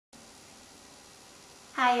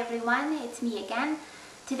Hi everyone, it's me again.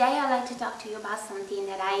 Today I'd like to talk to you about something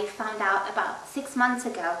that I found out about 6 months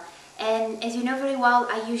ago. And as you know very well,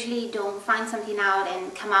 I usually don't find something out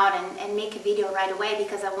and come out and make a video right away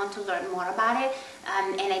because I want to learn more about it.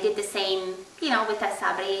 And I did the same, with the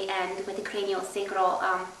Sabri and with the craniosacral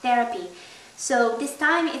therapy. So this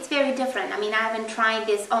time it's very different. I haven't tried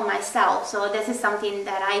this on myself, so this is something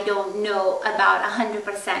that I don't know about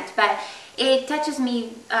 100%. But it touches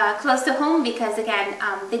me close to home because, again,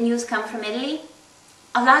 the news comes from Italy.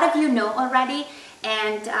 A lot of you know already,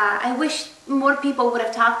 and I wish more people would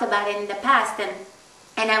have talked about it in the past,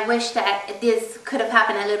 and I wish that this could have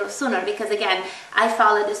happened a little sooner because, again, I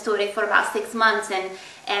followed the story for about 6 months,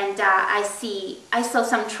 and I saw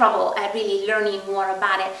some trouble at really learning more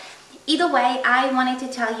about it. Either way, I wanted to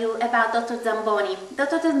tell you about Dr. Zamboni.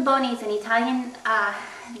 Dr. Zamboni is an Italian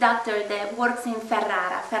doctor that works in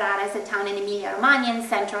Ferrara. Ferrara is a town in Emilia-Romagna in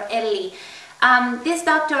central Italy. This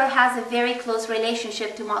doctor has a very close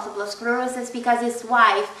relationship to multiple sclerosis because his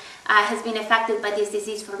wife has been affected by this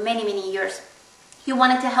disease for many, many years. He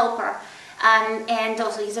wanted to help her, and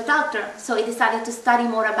also he's a doctor, so he decided to study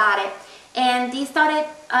more about it. And he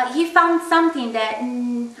found something that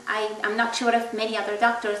I'm not sure if many other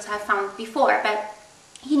doctors have found before, but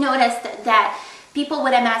he noticed that people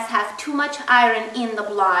with MS have too much iron in the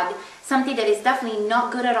blood, something that is definitely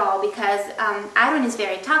not good at all because iron is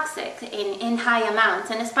very toxic in high amounts,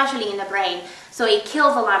 and especially in the brain. So it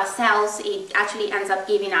kills a lot of cells. It actually ends up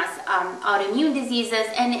giving us autoimmune diseases,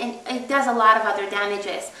 and it does a lot of other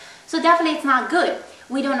damages. So definitely it's not good.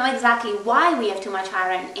 We don't know exactly why we have too much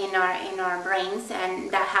iron in our brains,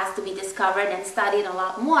 and that has to be discovered and studied a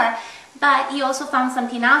lot more. But he also found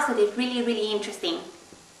something else that is really, really interesting.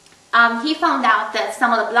 He found out that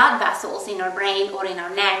some of the blood vessels in our brain or in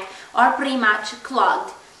our neck are pretty much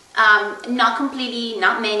clogged. Not completely,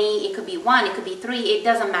 not many. It could be 1, it could be 3, it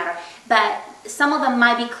doesn't matter. But some of them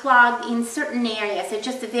might be clogged in certain areas. It's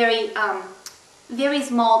just a very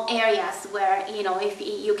small areas where, if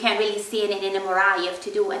you can't really see it in an MRI, you have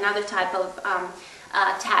to do another type of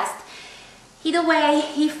test. Either way,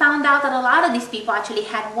 he found out that a lot of these people actually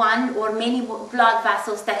had one or many blood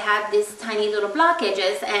vessels that had these tiny little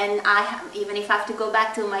blockages. And even if I have to go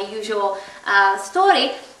back to my usual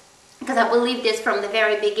story, because I believe this from the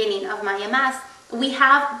very beginning of my MS, we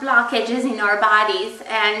have blockages in our bodies,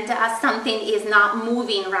 and something is not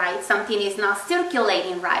moving right, something is not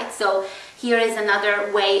circulating right. So here is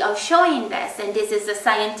another way of showing this, and this is a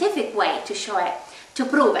scientific way to show it, to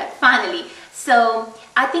prove it, finally. So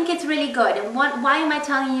I think it's really good. And why am I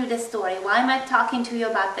telling you this story? Why am I talking to you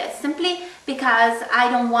about this? Simply because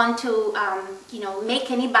I don't want to,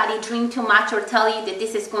 make anybody drink too much or tell you that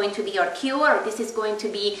this is going to be your cure or this is going to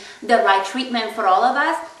be the right treatment for all of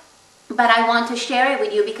us. But I want to share it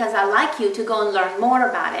with you because I'd like you to go and learn more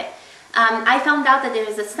about it. I found out that there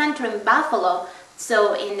is a center in Buffalo,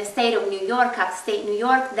 so in the state of New York, upstate New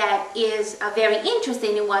York, that is very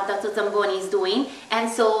interested in what Dr. Zamboni is doing.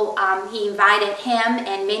 And so he invited him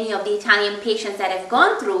and many of the Italian patients that have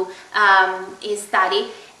gone through his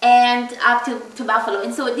study and up to Buffalo.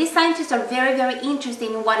 And so these scientists are very, very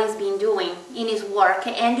interested in what he's been doing in his work,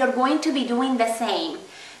 and they're going to be doing the same.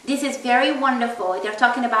 This is very wonderful. They're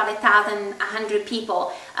talking about 1,100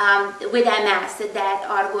 people with MS that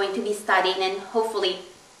are going to be studying and hopefully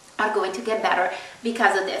are going to get better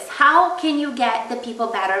because of this. How can you get the people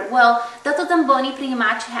better? Well, Dr. Zamboni pretty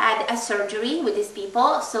much had a surgery with these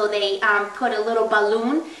people. So they put a little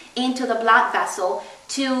balloon into the blood vessel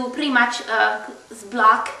to pretty much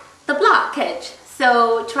block the blockage.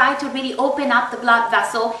 So try to really open up the blood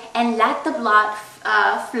vessel and let the blood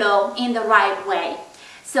flow in the right way.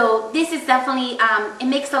 So this is definitely, it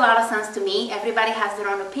makes a lot of sense to me. Everybody has their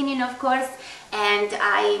own opinion, of course, and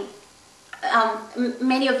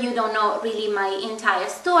many of you don't know really my entire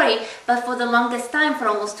story, but for the longest time, for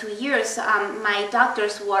almost 2 years, my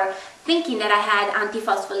doctors were thinking that I had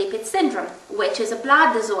antiphospholipid syndrome, which is a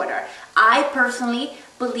blood disorder. I personally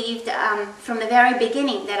believed from the very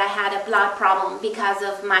beginning that I had a blood problem because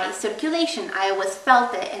of my circulation. I always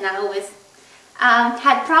felt it, and I always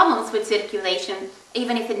had problems with circulation,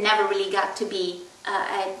 even if it never really got to be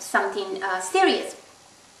something serious.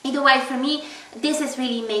 Either way, for me, this is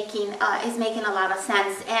really making a lot of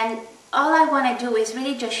sense, and all I want to do is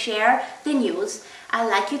really just share the news. I'd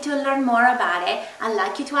like you to learn more about it. I'd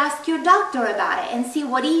like you to ask your doctor about it and see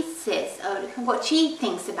what he says or what she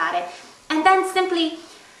thinks about it, and then simply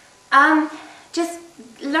just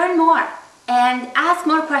learn more and ask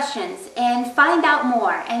more questions and find out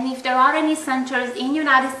more. And if there are any centers in the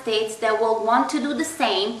United States that will want to do the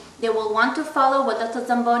same, they will want to follow what Dr.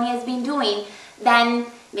 Zamboni has been doing, then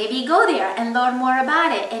maybe go there and learn more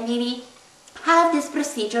about it, and maybe have this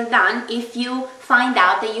procedure done if you find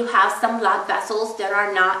out that you have some blood vessels that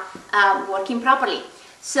are not working properly.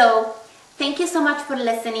 So thank you so much for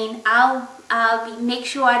listening. I'll make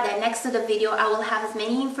sure that next to the video I will have as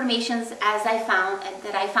many informations as I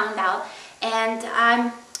found out, and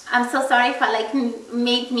I'm so sorry if I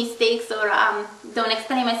made mistakes or don't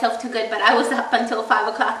explain myself too good, but I was up until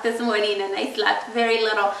 5 o'clock this morning and I slept very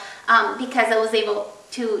little because I was able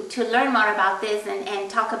to learn more about this and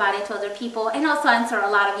talk about it to other people, and also answer a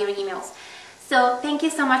lot of your emails. So thank you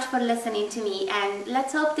so much for listening to me, and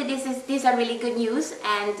let's hope that these are really good news,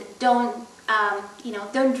 and don't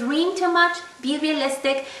dream too much, be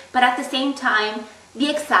realistic, but at the same time be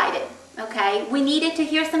excited. Okay, we needed to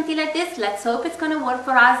hear something like this. Let's hope it's going to work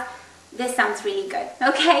for us. This sounds really good.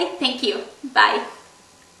 Okay, thank you. Bye.